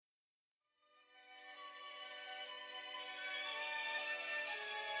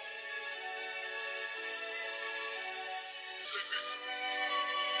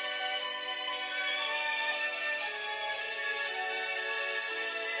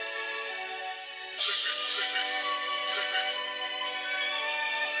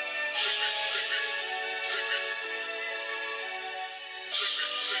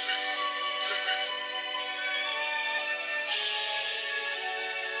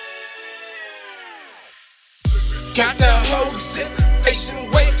Got the whole zip,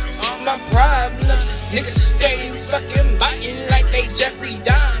 facing weight on my problems. Niggas stay fucking biting like they Jeffrey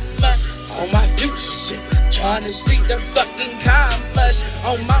Dahmer. On my future shit, trying to see the fucking commas.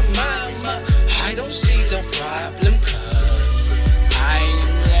 On my mama, I don't see the problem, cause I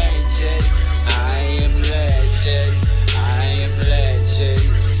am legend, I am legend, I am legend,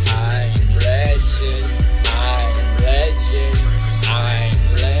 I am legend, I am legend, I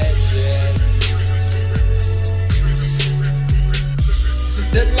am legend.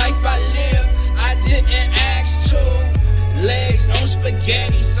 The life I live, I didn't ask to. Legs on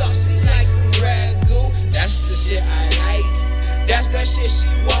spaghetti, saucy like some ragu. That's the shit I like. That's that shit she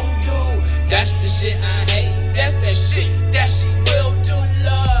won't do. That's the shit I hate. That's that shit that she will do.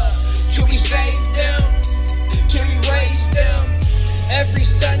 Love, can we save them? Can we raise them? Every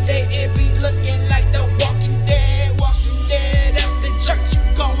Sunday it be looking like the Walking Dead. Walking Dead. After church you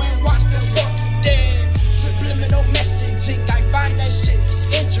go and watch the Walking Dead. Subliminal messaging, I find that shit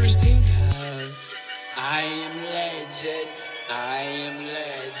interesting. I am legend, I am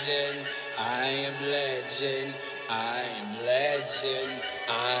legend, I am legend, I am legend,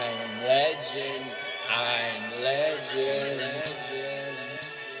 I am legend, I am legend.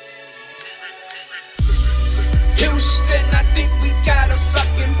 Houston, I think we got a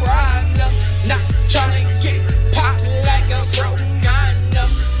fucking problem. Not trying to get popped like a broken condom.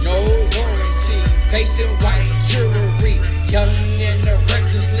 No warranty, facing white jewelry. Young in the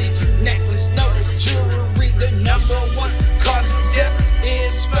reckless, leave you necklace, no jewelry. The number one cause of death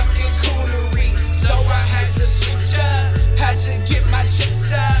is fucking coonery. So I had to switch up, had to get my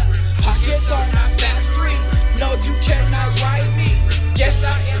chips up. Pockets are not that free, no you cannot ride me. Yes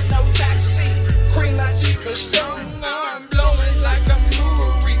I am no taxi, cream Latifah, strong arm blowing like a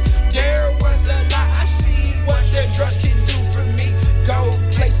brewery. There was a lot, I see what the drugs can do for me. Go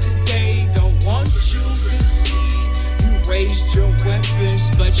places they don't want you to see. Raised your weapons,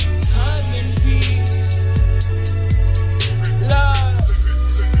 but you come in peace. Love,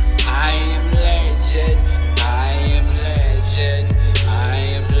 I am legend, I am legend, I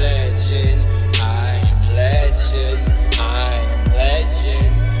am legend, I am legend, I am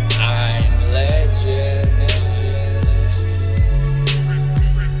legend, I am legend.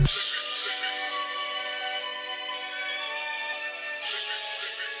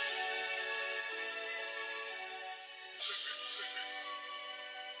 Secret.